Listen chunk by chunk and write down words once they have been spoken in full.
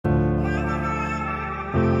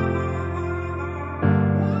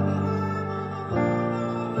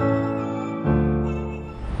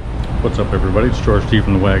What's up everybody, it's George T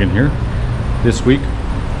from the Wagon here. This week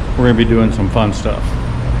we're going to be doing some fun stuff.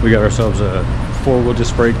 We got ourselves a 4-wheel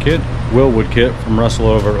disc brake kit, Wilwood kit from Russell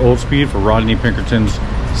over Old Speed for Rodney Pinkerton's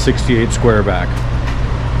 68 Squareback.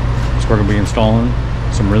 So we're going to be installing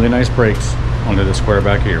some really nice brakes onto the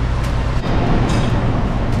Squareback here.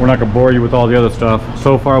 We're not going to bore you with all the other stuff.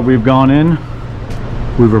 So far we've gone in,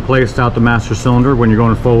 we've replaced out the master cylinder. When you're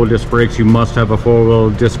going 4-wheel disc brakes, you must have a 4-wheel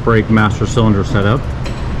disc brake master cylinder set up.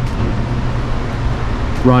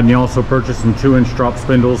 Rodney also purchased some 2-inch drop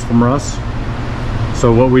spindles from Russ.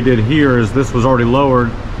 So what we did here is this was already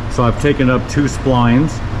lowered, so I've taken up 2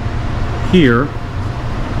 splines here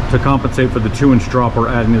to compensate for the 2-inch drop we're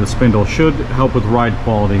adding to the spindle. Should help with ride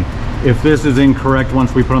quality. If this is incorrect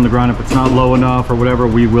once we put on the ground, if it's not low enough or whatever,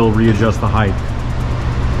 we will readjust the height.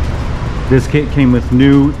 This kit came with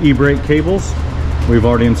new e-brake cables. We've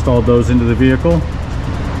already installed those into the vehicle.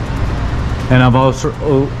 And I've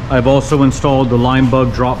also installed the line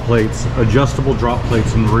bug drop plates, adjustable drop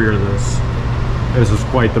plates in the rear of this. This is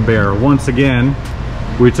quite the bear. Once again,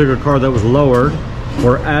 we took a car that was lowered.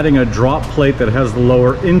 We're adding a drop plate that has the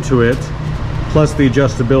lower into it, plus the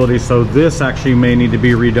adjustability. So this actually may need to be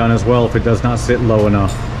redone as well if it does not sit low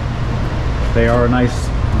enough. They are a nice,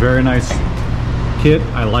 very nice kit.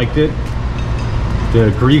 I liked it.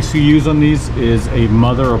 The grease you use on these is a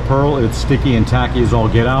mother of pearl. It's sticky and tacky as all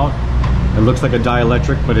get out. It looks like a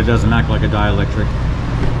dielectric, but it doesn't act like a dielectric.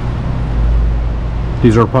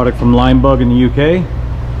 These are a product from Line Bug in the UK.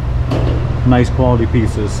 Nice quality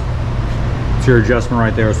pieces. It's your adjustment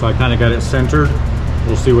right there. So I kind of got it centered.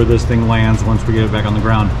 We'll see where this thing lands once we get it back on the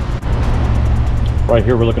ground. Right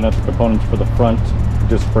here we're looking at the components for the front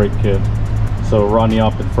disc brake kit. So Rodney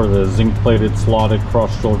opted for the zinc plated slotted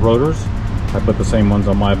cross-stroke rotors. I put the same ones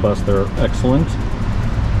on my bus. They're excellent.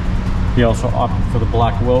 He also opted for the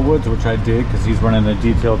black Wilwoods, which I did because he's running a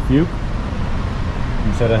detailed fuke.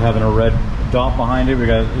 Instead of having a red dot behind it,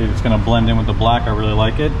 it's going to blend in with the black. I really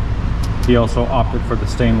like it. He also opted for the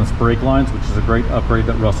stainless brake lines, which is a great upgrade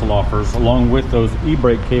that Russell offers. Along with those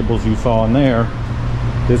e-brake cables you saw in there,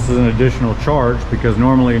 this is an additional charge because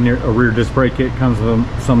normally a rear disc brake kit comes with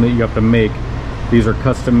some that you have to make. These are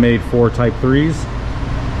custom made for Type 3s.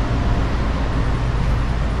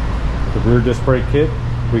 The rear disc brake kit,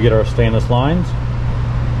 we get our stainless lines,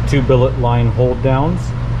 2 billet line hold downs,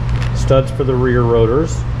 studs for the rear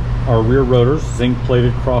rotors, our rear rotors, zinc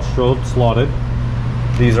plated cross-stroke slotted.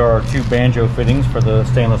 These are our 2 banjo fittings for the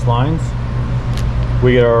stainless lines.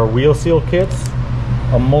 We get our wheel seal kits,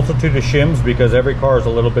 a multitude of shims because every car is a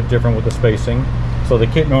little bit different with the spacing. So the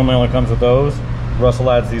kit normally only comes with those. Russell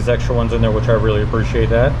adds these extra ones in there, which I really appreciate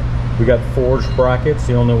that. We got forged brackets,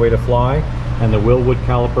 the only way to fly, and the Wilwood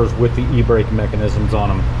calipers with the e-brake mechanisms on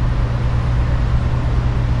them.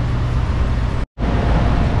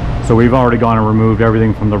 So we've already gone and removed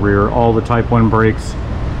everything from the rear, all the Type 1 brakes.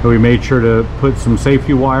 But we made sure to put some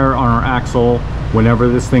safety wire on our axle. Whenever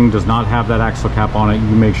this thing does not have that axle cap on it,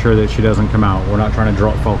 you make sure that she doesn't come out. We're not trying to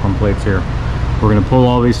drop fulcrum plates here. We're gonna pull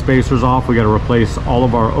all these spacers off. We gotta replace all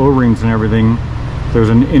of our O-rings and everything. There's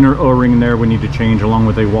an inner O-ring in there we need to change along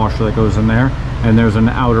with a washer that goes in there. And there's an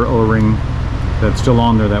outer O-ring that's still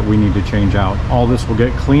on there that we need to change out. All this will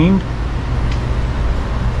get cleaned.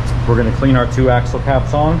 We're gonna clean our 2 axle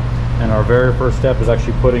caps on, and our very first step is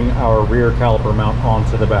actually putting our rear caliper mount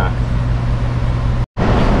onto the back.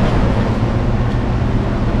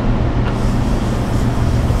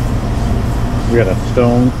 We got a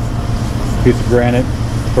stone, piece of granite,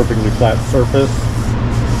 perfectly flat surface.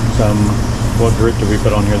 What grit did we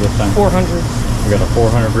put on here this time? 400. We got a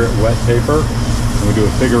 400 grit wet paper, and we do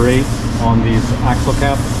a figure 8 on these axle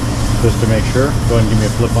caps just to make sure. Go ahead and give me a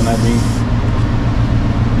flip on that, Dean.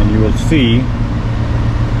 And you will see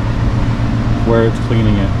where it's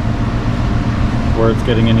cleaning it, where it's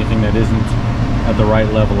getting anything that isn't at the right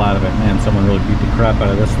level out of it. Man, someone really beat the crap out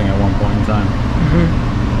of this thing at one point in time.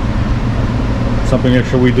 Something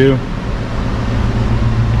extra we do,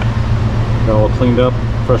 got all cleaned up,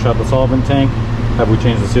 fresh out the solvent tank. Have we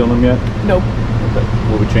changed the seal in them yet? Nope. Okay,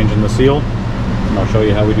 we'll be changing the seal, and I'll show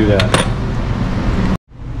you how we do that.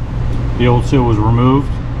 The old seal was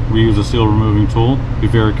removed. We use a seal removing tool. Be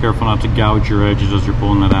very careful not to gouge your edges as you're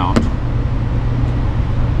pulling that out.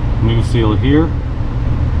 New seal here.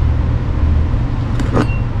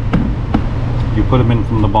 You put them in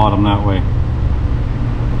from the bottom that way.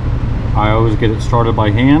 I always get it started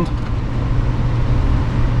by hand.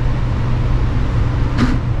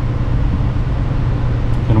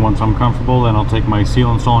 And once I'm comfortable, then I'll take my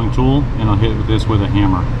seal installing tool and I'll hit this with a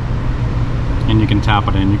hammer. And you can tap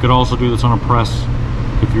it in. You could also do this on a press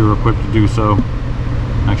if you're equipped to do so.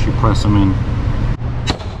 Actually press them in.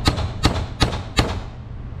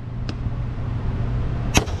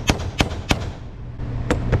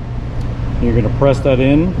 You're going to press that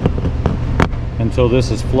in until this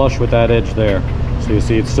is flush with that edge there. So you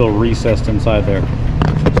see it's still recessed inside there.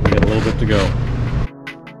 So we got a little bit to go.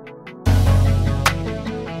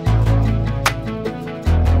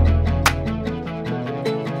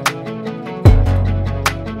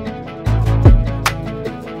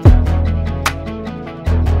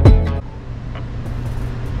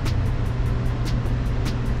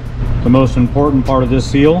 The most important part of this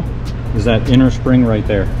seal is that inner spring right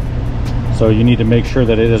there. So you need to make sure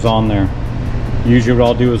that it is on there. Usually what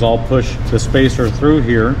I'll do is I'll push the spacer through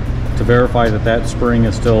here to verify that that spring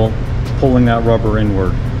is still pulling that rubber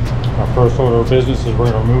inward. Our first order of business is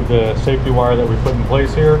we're going to remove the safety wire that we put in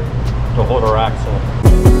place here to hold our axle.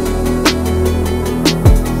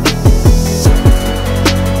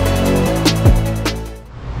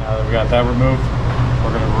 Now that we got that removed,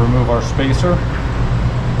 we're going to remove our spacer.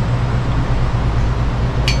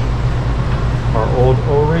 Our old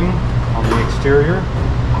O-ring on the exterior.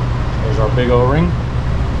 There's our big O-ring.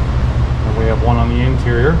 And we have one on the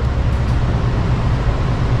interior.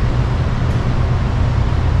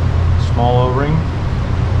 Small O-ring.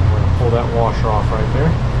 We're going to pull that washer off right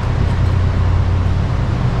there.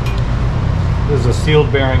 This is a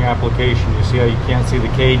sealed bearing application. You see how you can't see the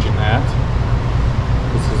cage in that.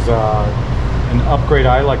 This is an upgrade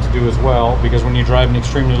I like to do as well, because when you drive an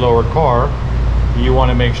extremely lowered car, you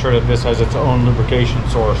want to make sure that this has its own lubrication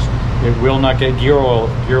source. It will not get gear oil.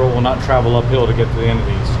 Gear oil will not travel uphill to get to the end of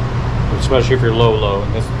these, especially if you're low.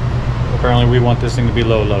 And this, apparently we want this thing to be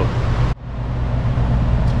low.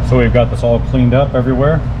 So we've got this all cleaned up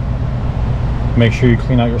everywhere. Make sure you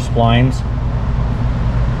clean out your splines.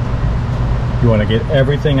 You want to get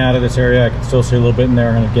everything out of this area. I can still see a little bit in there.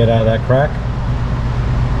 I'm going to get out of that crack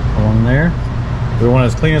along there. We want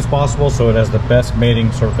it as clean as possible so it has the best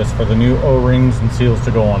mating surface for the new O-rings and seals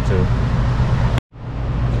to go onto.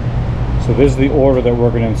 So this is the order that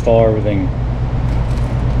we're going to install everything.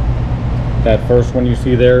 That first one you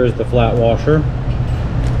see there is the flat washer.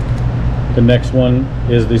 The next one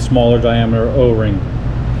is the smaller diameter O-ring.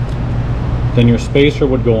 Then your spacer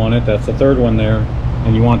would go on it. That's the third one there.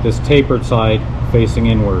 And you want this tapered side facing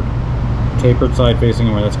inward. Tapered side facing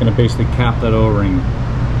inward. That's going to basically cap that O-ring.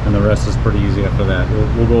 And the rest is pretty easy after that.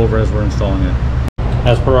 We'll go over as we're installing it.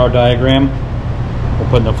 As per our diagram, we're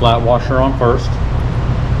putting the flat washer on first.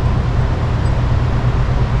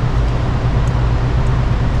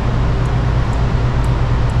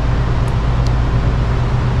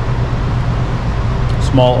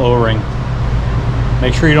 Small O-ring.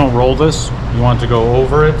 Make sure you don't roll this. You want to go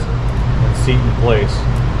over it and seat in place.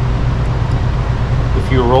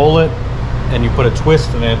 If you roll it and you put a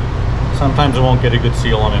twist in it, sometimes it won't get a good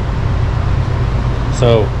seal on it.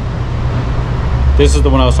 So this is the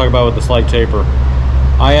one I was talking about with the slight taper.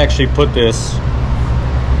 I actually put this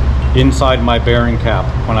inside my bearing cap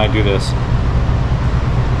when I do this.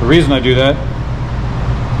 The reason I do that,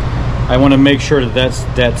 I want to make sure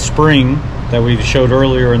that that spring that we showed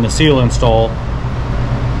earlier in the seal install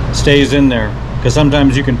stays in there, because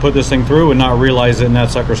sometimes you can put this thing through and not realize it and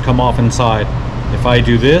that sucker's come off inside. If I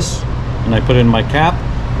do this and I put it in my cap,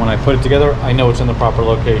 when I put it together, I know it's in the proper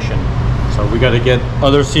location. So we got to get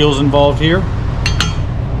other seals involved here.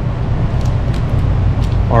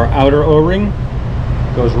 Our outer O-ring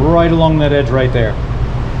goes right along that edge right there.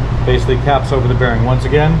 Basically caps over the bearing. Once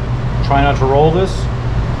again, try not to roll this.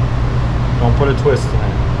 Don't put a twist in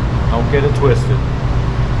it. Don't get it twisted.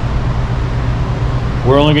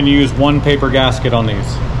 We're only going to use one paper gasket on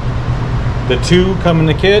these. The two come in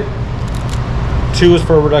the kit. 2 is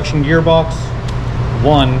for a reduction gearbox.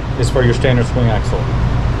 1 is for your standard swing axle.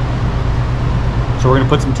 So we're going to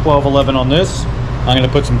put some 1211 on this. I'm going to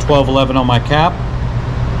put some 1211 on my cap.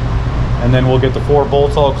 And then we'll get the 4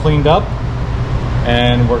 bolts all cleaned up.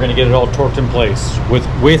 And we're going to get it all torqued in place with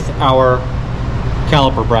our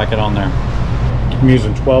caliper bracket on there. I'm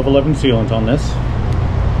using 1211 sealant on this.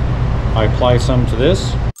 I apply some to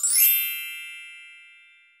this.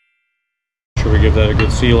 Make sure we give that a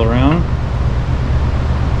good seal around.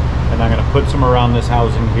 And I'm going to put some around this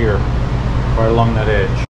housing here, right along that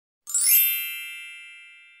edge.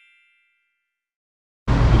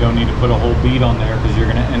 You don't need to put a whole bead on there because you're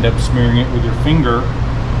going to end up smearing it with your finger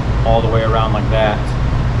all the way around like that.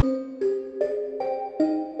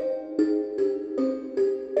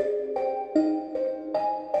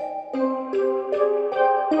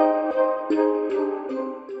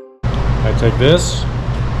 I take this,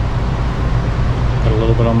 put a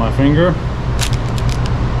little bit on my finger,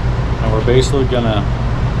 and we're basically gonna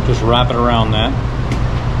just wrap it around that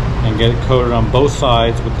and get it coated on both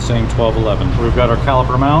sides with the same 1211. We've got our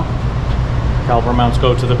caliper mount. Caliper mounts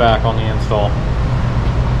go to the back on the install.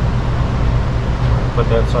 put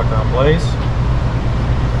that sucker in place.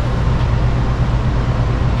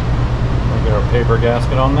 We'll get our paper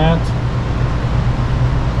gasket on that.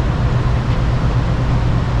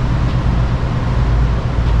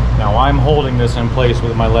 Now I'm holding this in place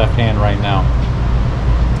with my left hand right now.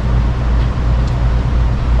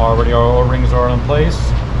 Already our O-rings are in place.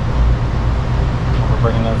 We're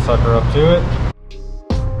bringing that sucker up to it.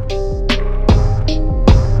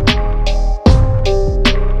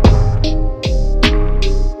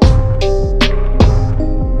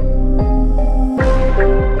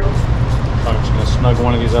 I'm just going to snug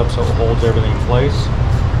one of these up so it holds everything in place.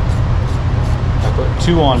 I put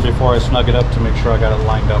 2 on before I snug it up to make sure I got it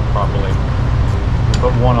lined up properly. If you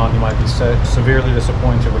put 1 on, you might be severely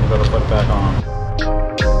disappointed when you go to put it back on.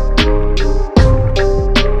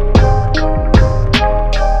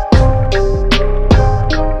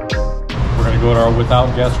 We're going to go to our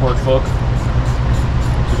without guesswork hook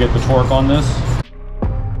to get the torque on this.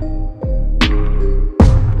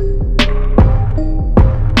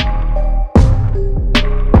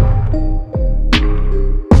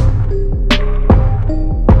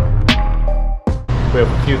 We have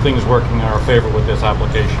a few things working in our favor with this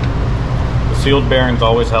application. The sealed bearings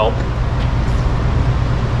always help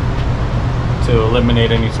to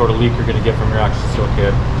eliminate any sort of leak you're going to get from your action seal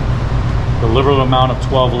kit. The liberal amount of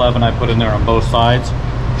 1211 I put in there on both sides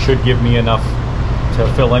should give me enough to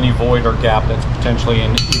fill any void or gap that's potentially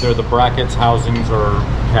in either the brackets, housings, or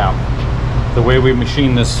cap. The way we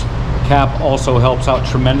machine this cap also helps out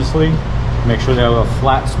tremendously. Make sure they have a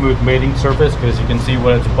flat, smooth mating surface, because you can see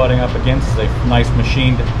what it's butting up against is a nice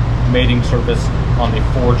machined mating surface on the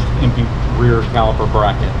forged empty rear caliper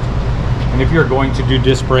bracket. And if you're going to do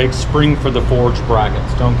disc brakes, spring for the forged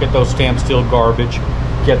brackets. Don't get those stamped steel garbage.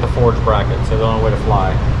 Get the forged brackets. They're the only way to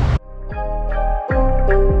fly.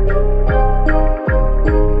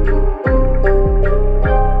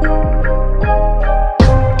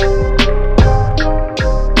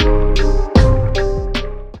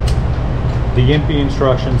 The IMPI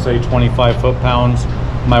instructions say 25 foot-pounds.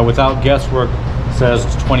 My without guesswork says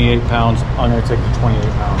it's 28 pounds. I'm going to take the 28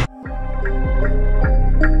 pounds.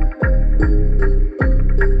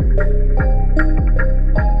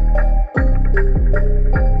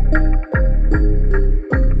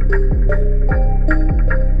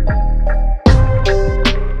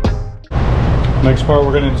 Next part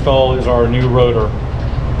we're going to install is our new rotor.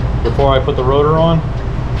 Before I put the rotor on,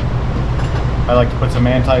 I like to put some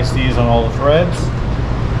anti-seize on all the threads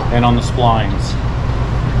and on the splines.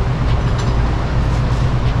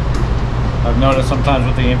 I've noticed sometimes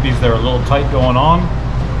with the IMPIs they're a little tight going on,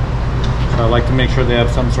 so I like to make sure they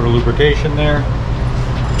have some sort of lubrication there.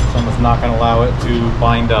 Someone's not going to allow it to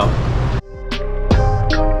bind up.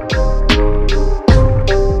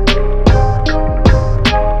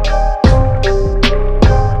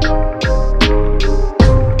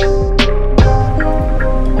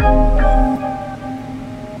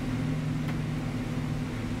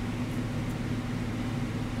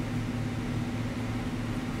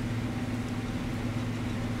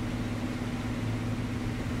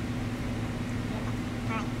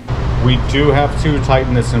 We do have to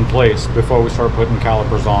tighten this in place before we start putting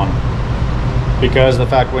calipers on, because the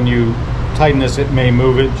fact when you tighten this it may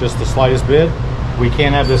move it just the slightest bit. We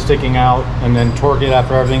can't have this sticking out and then torque it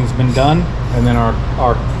after everything's been done, and then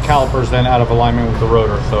our calipers then out of alignment with the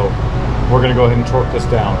rotor. So we're going to go ahead and torque this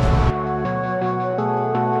down.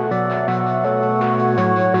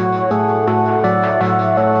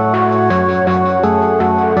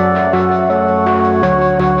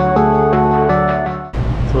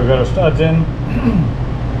 We've got our studs in.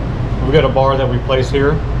 We've got a bar that we place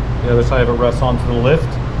here. The other side of it rests onto the lift.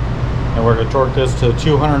 And we're going to torque this to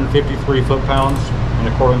 253 foot-pounds in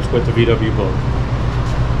accordance with the VW book.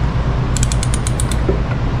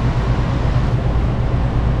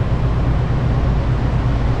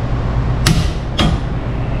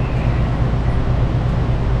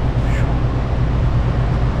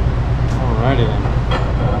 Alrighty then.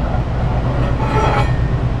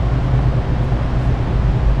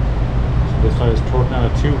 This side is torqued down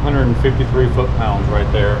to 253 foot-pounds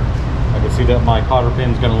right there. I can see that my cotter pin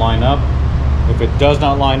is going to line up. If it does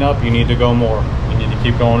not line up, you need to go more. You need to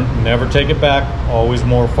keep going. Never take it back. Always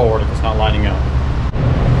more forward if it's not lining up.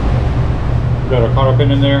 We've got our cotter pin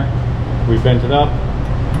in there. We bent it up.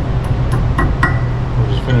 We'll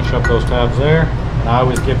just finish up those tabs there. And I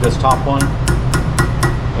always give this top one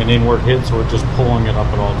an inward hit, so we're just pulling it up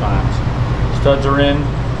at all times. Studs are in.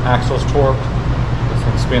 Axle's torqued.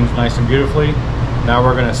 It spins nice and beautifully. Now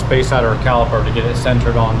we're going to space out our caliper to get it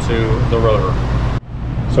centered onto the rotor.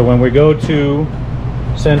 So when we go to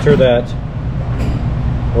center that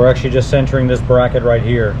we're actually just centering this bracket right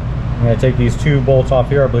here. I'm going to take these two bolts off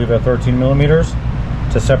here, I believe they're 13 millimeters,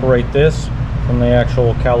 to separate this from the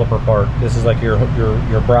actual caliper part. This is like your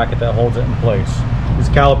bracket that holds it in place. These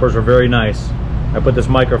calipers are very nice. I put this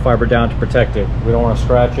microfiber down to protect it. We don't want to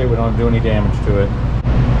scratch it, we don't want to do any damage to it.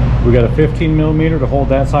 We got a 15 millimeter to hold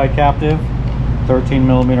that side captive, 13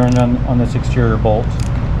 millimeter on this exterior bolt.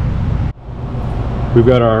 We've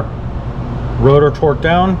got our rotor torqued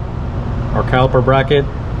down, our caliper bracket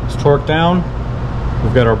is torqued down.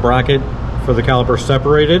 We've got our bracket for the caliper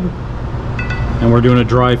separated, and we're doing a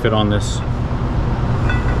dry fit on this.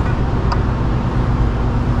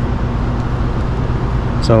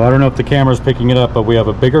 So I don't know if the camera's picking it up, but we have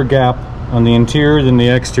a bigger gap on the interior than the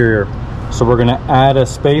exterior. So we're gonna add a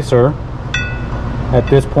spacer at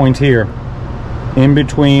this point here, in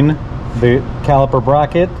between the caliper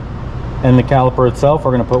bracket and the caliper itself.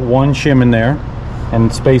 We're gonna put one shim in there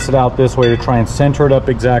and space it out this way to try and center it up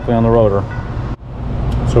exactly on the rotor.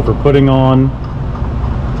 So if we're putting on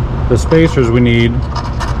the spacers we need,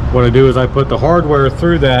 what I do is I put the hardware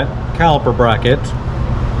through that caliper bracket.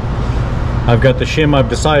 I've got the shim I've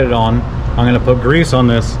decided on. I'm going to put grease on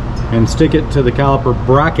this and stick it to the caliper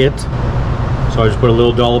bracket. So I just put a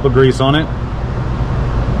little dollop of grease on it.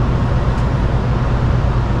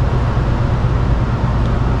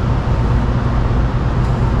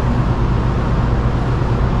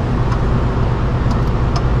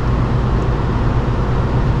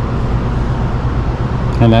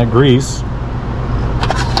 And that grease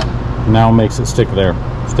now makes it stick there,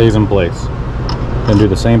 stays in place. Then do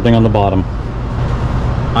the same thing on the bottom.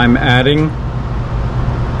 I'm adding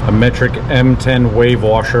a metric M10 wave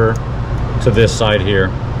washer to this side here.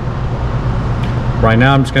 Right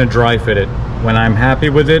now I'm just going to dry fit it. When I'm happy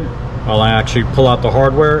with it, I'll actually pull out the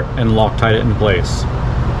hardware and Loctite it in place.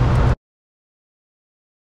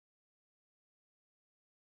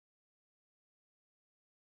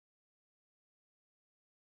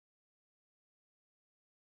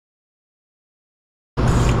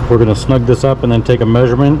 We're going to snug this up and then take a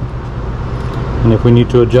measurement, and if we need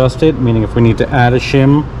to adjust it, meaning if we need to add a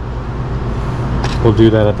shim, we'll do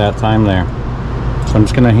that at that time there. So I'm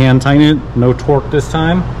just going to hand tighten it, no torque this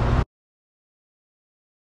time.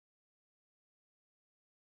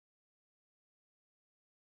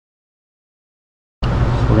 So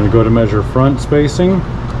we're going to go to measure front spacing.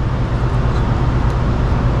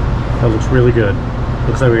 That looks really good.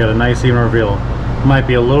 Looks like we got a nice even reveal. Might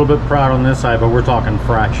be a little bit proud on this side, but we're talking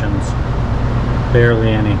fractions. Barely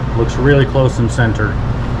any. Looks really close and centered,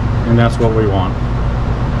 and that's what we want.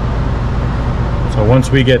 So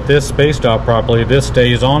once we get this spaced out properly, this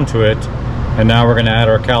stays onto it, and now we're going to add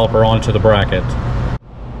our caliper onto the bracket.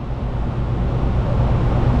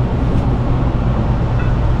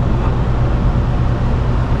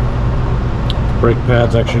 Brake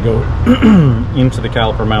pads actually go into the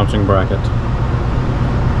caliper mounting bracket.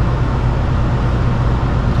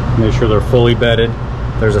 Make sure they're fully bedded.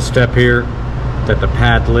 There's a step here that the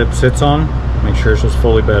pad lip sits on. Make sure it's just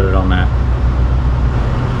fully bedded on that.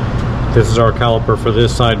 This is our caliper for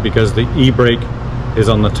this side because the e-brake is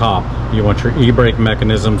on the top. You want your e-brake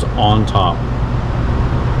mechanisms on top.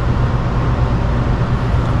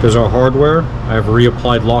 There's our hardware. I have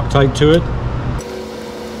reapplied Loctite to it.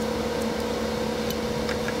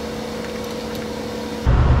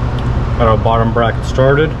 Got our bottom bracket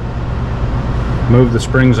started. Move the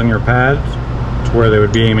springs on your pads to where they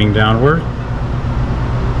would be aiming downward.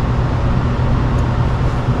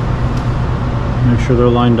 Make sure they're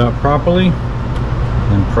lined up properly,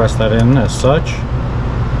 and press that in as such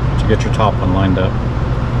to get your top one lined up.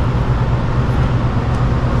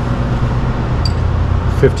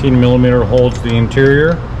 15 millimeter holds the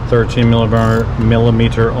interior, 13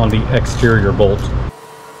 millimeter on the exterior bolt.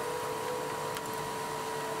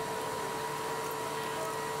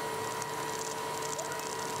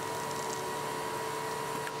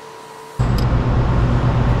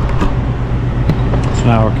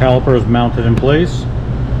 Now our caliper is mounted in place.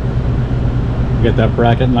 Get that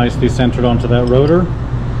bracket nicely centered onto that rotor,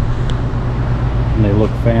 and they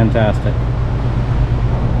look fantastic.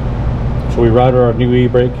 So we routed our new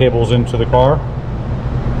e-brake cables into the car.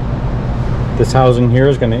 This housing here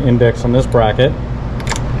is going to index on this bracket,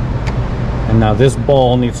 and now this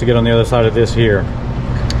ball needs to get on the other side of this here.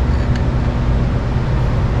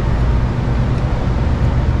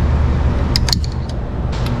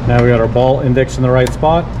 Now we got our ball indexed in the right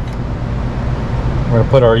spot. We're going to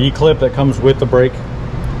put our E-clip that comes with the brake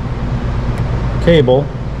cable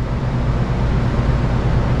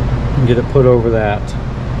and get it put over that.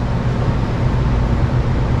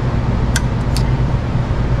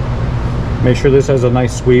 Make sure this has a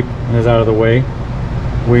nice sweep and is out of the way.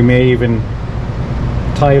 We may even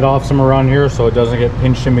tie it off somewhere around here so it doesn't get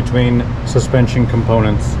pinched in between suspension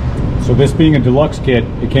components. So this being a deluxe kit,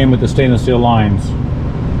 it came with the stainless steel lines.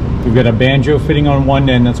 We've got a banjo fitting on one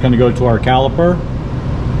end that's going to go to our caliper,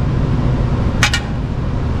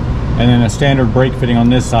 and then a standard brake fitting on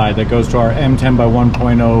this side that goes to our M10 by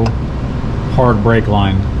 1.0 hard brake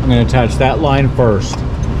line. I'm going to attach that line first.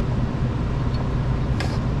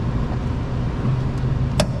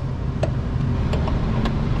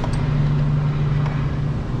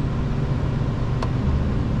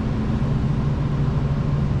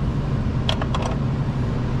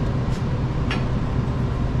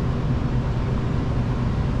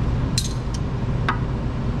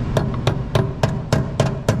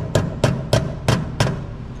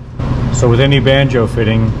 So with any banjo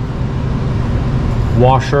fitting,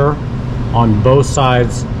 washer on both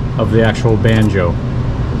sides of the actual banjo.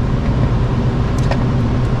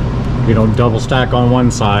 You don't double stack on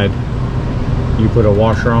one side, you put a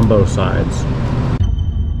washer on both sides.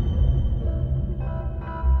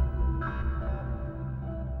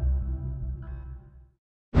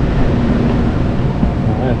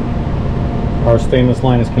 Alright, our stainless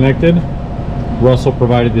line is connected. Russell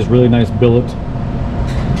provided these really nice billet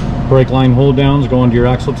brake line hold downs going to your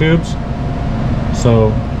axle tubes. So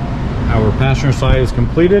our passenger side is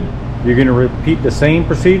completed. You're going to repeat the same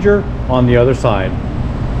procedure on the other side.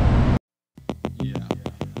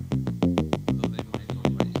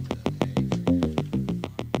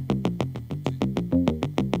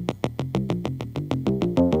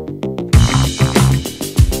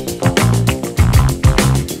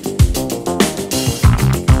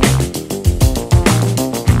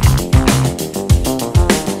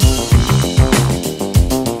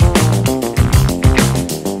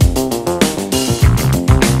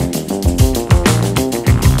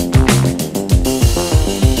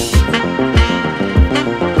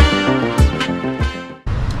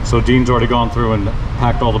 So Dean's already gone through and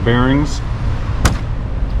packed all the bearings.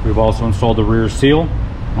 We've also installed the rear seal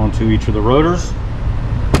onto each of the rotors.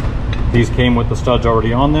 These came with the studs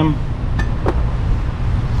already on them.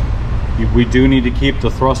 We do need to keep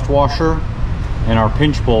the thrust washer and our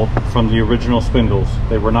pinch bolt from the original spindles.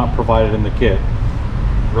 They were not provided in the kit.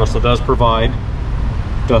 Russell does provide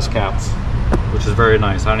dust caps, which is very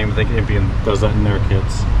nice. I don't even think Impian does that in their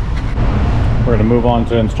kits. We're going to move on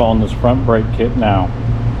to installing this front brake kit now.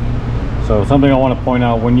 So something I want to point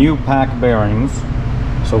out, when you pack bearings,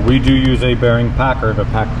 so we do use a bearing packer to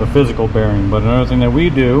pack the physical bearing, but another thing that we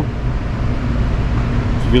do,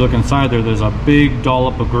 so if you look inside there, there's a big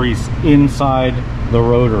dollop of grease inside the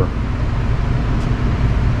rotor.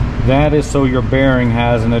 That is so your bearing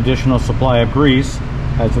has an additional supply of grease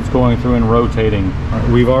as it's going through and rotating.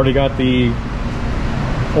 We've already got the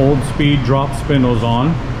old speed drop spindles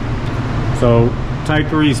on. So Type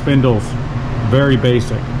 3 spindles, very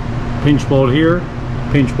basic. Pinch bolt here,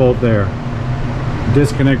 pinch bolt there.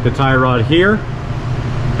 Disconnect the tie rod here,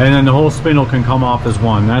 and then the whole spindle can come off as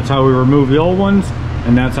one. That's how we remove the old ones,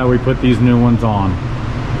 and that's how we put these new ones on.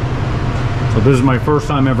 So this is my first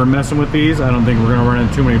time ever messing with these. I don't think we're gonna run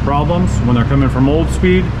into too many problems. When they're coming from Old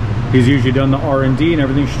Speed, he's usually done the R&D and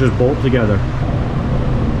everything should just bolt together.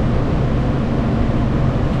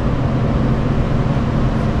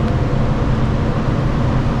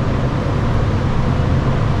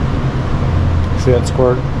 See that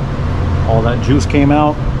squirt? All that juice came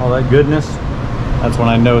out, all that goodness. That's when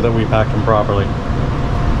I know that we packed them properly.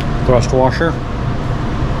 Thrust washer.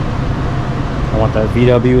 I want that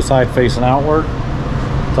VW side facing outward.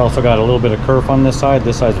 It's also got a little bit of kerf on this side.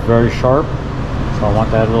 This side's very sharp. So I want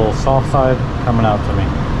that little soft side coming out to me.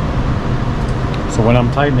 So when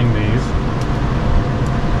I'm tightening these,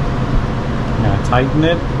 I'm gonna tighten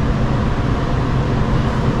it.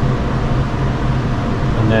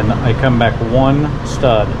 And then I come back one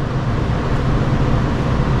stud.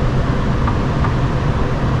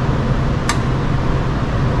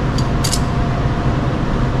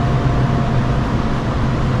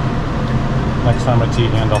 Next time a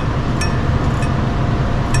T-handle.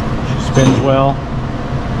 She spins well.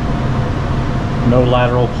 No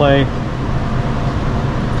lateral play.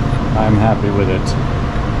 I'm happy with it.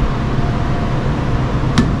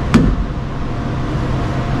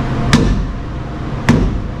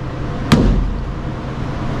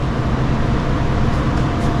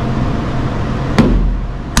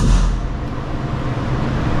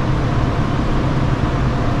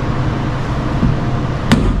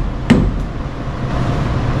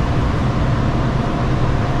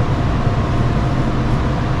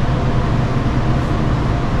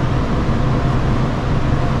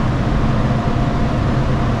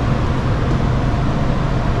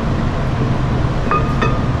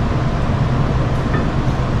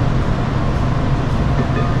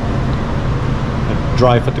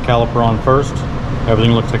 dry fit the caliper on first.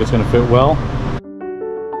 Everything looks like it's going to fit well.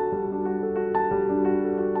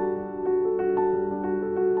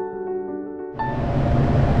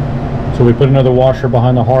 So we put another washer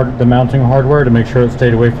behind the mounting hardware to make sure it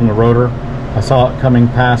stayed away from the rotor. I saw it coming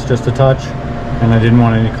past just a touch, and I didn't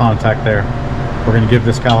want any contact there. We're going to give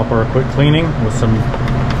this caliper a quick cleaning with some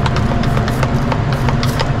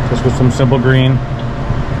simple green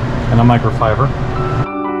and a microfiber.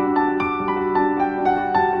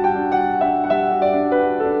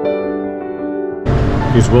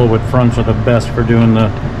 These Wilwood fronts are the best for doing the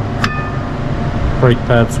brake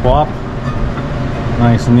pad swap.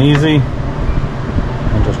 Nice and easy,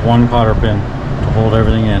 and just one cotter pin to hold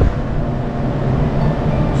everything in.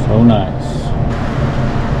 So nice.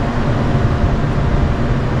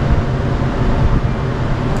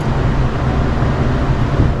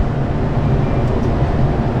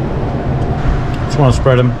 Just want to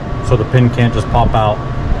spread them so the pin can't just pop out.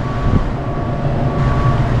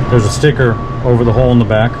 There's a sticker over the hole in the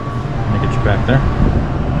back. Let me get you back there.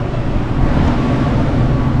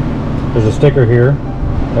 There's a sticker here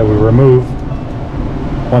that we remove.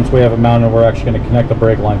 Once we have it mounted, we're actually going to connect the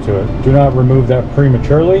brake line to it. Do not remove that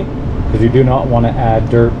prematurely, because you do not want to add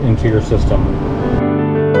dirt into your system.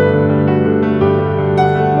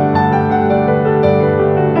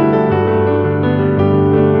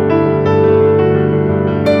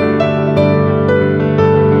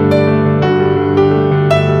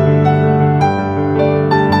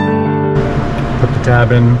 Put the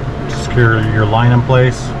tab in to secure your line in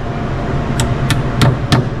place.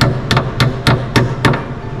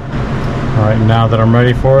 Alright, now that I'm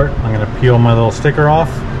ready for it, I'm going to peel my little sticker off.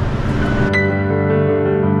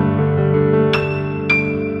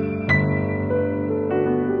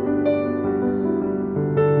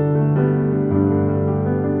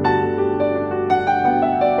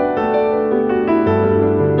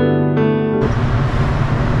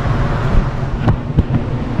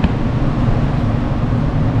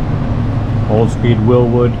 Old speed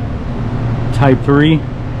Wilwood Type 3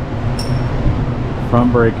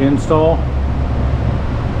 front brake install.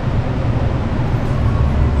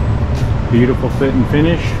 Beautiful fit and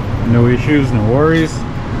finish, no issues, no worries.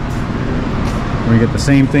 We get the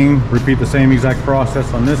same thing, repeat the same exact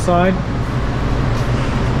process on this side.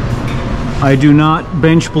 I do not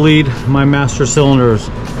bench bleed my master cylinders.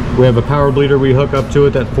 We have a power bleeder we hook up to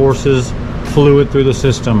it that forces fluid through the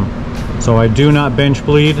system. So I do not bench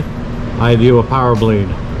bleed, I do a power bleed.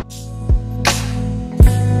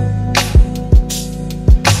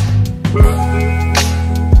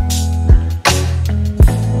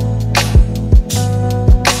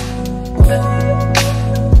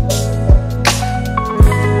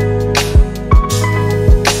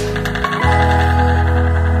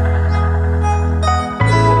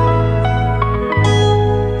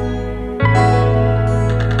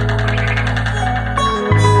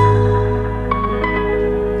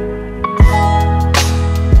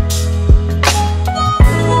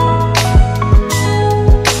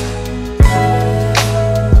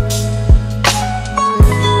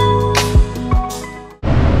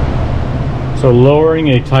 So lowering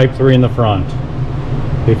a Type 3 in the front.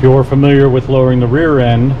 If you're familiar with lowering the rear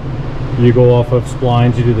end, you go off of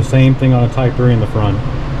splines, you do the same thing on a Type 3 in the front.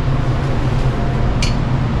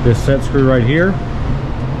 This set screw right here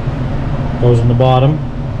goes in the bottom.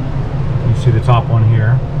 You see the top one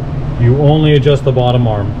here. You only adjust the bottom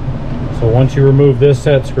arm. So once you remove this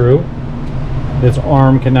set screw, this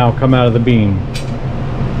arm can now come out of the beam.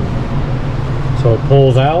 So it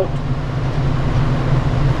pulls out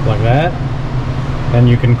like that. And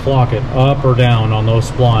you can clock it up or down on those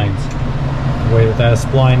splines. The way that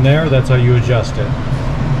spline there, that's how you adjust it.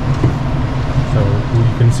 So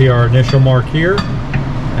you can see our initial mark here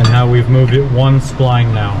and how we've moved it one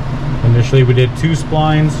spline now. Initially we did 2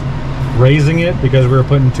 splines, raising it because we were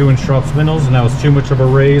putting 2-inch drop spindles, and that was too much of a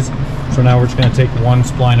raise. So now we're just going to take 1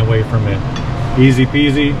 spline away from it. Easy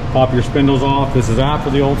peasy, pop your spindles off. This is after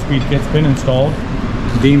the old speed kit's been installed.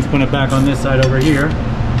 Dean's putting it back on this side over here.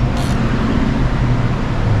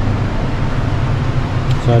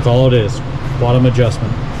 So that's all it is, bottom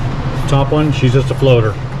adjustment. Top one, she's just a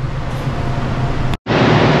floater.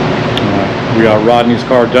 We got Rodney's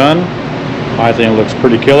car done. I think it looks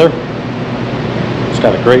pretty killer. It's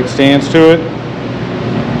got a great stance to it.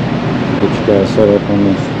 Get you guys set up on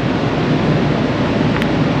this.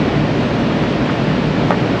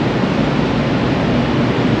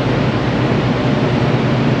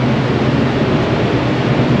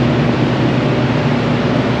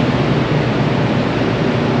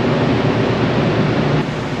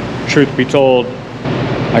 Truth be told,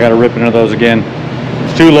 I gotta rip into those again.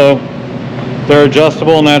 It's too low. They're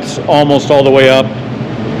adjustable, and that's almost all the way up.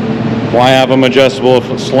 Why have them adjustable if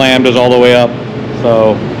it's slammed is all the way up?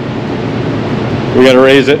 So we got to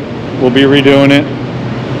raise it. We'll be redoing it.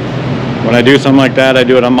 When I do something like that, I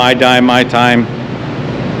do it on my dime, my time.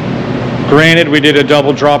 Granted, we did a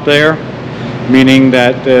double drop there, meaning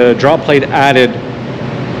that the drop plate added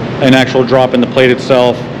an actual drop in the plate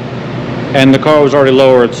itself, and the car was already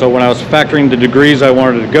lowered. So when I was factoring the degrees I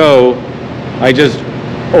wanted to go, I just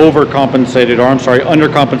overcompensated, or I'm sorry,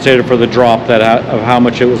 undercompensated for the drop of how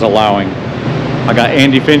much it was allowing. I got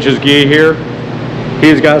Andy Finch's gear here.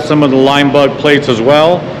 He's got some of the line bug plates as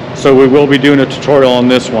well, so we will be doing a tutorial on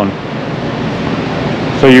this one.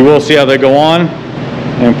 So you will see how they go on.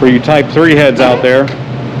 And for you Type 3 heads out there,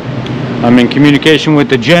 I'm in communication with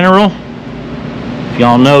the General. If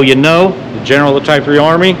y'all know, you know. The General of the Type 3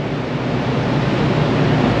 Army.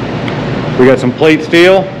 We got some plate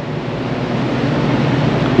steel.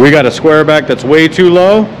 We got a Squareback that's way too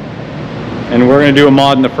low. And we're going to do a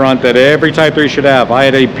mod in the front that every Type 3 should have. I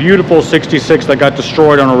had a beautiful 66 that got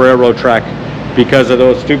destroyed on a railroad track because of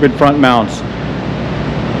those stupid front mounts.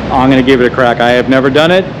 I'm going to give it a crack. I have never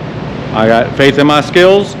done it. I got faith in my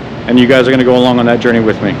skills, and you guys are going to go along on that journey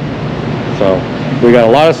with me. So we got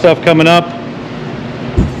a lot of stuff coming up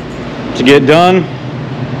to get done,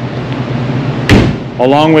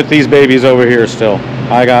 along with these babies over here still.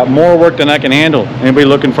 I got more work than I can handle. Anybody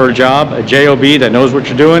looking for a job, a job that knows what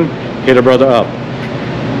you're doing, hit a brother up.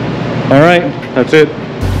 All right, that's it.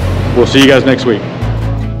 We'll see you guys next week.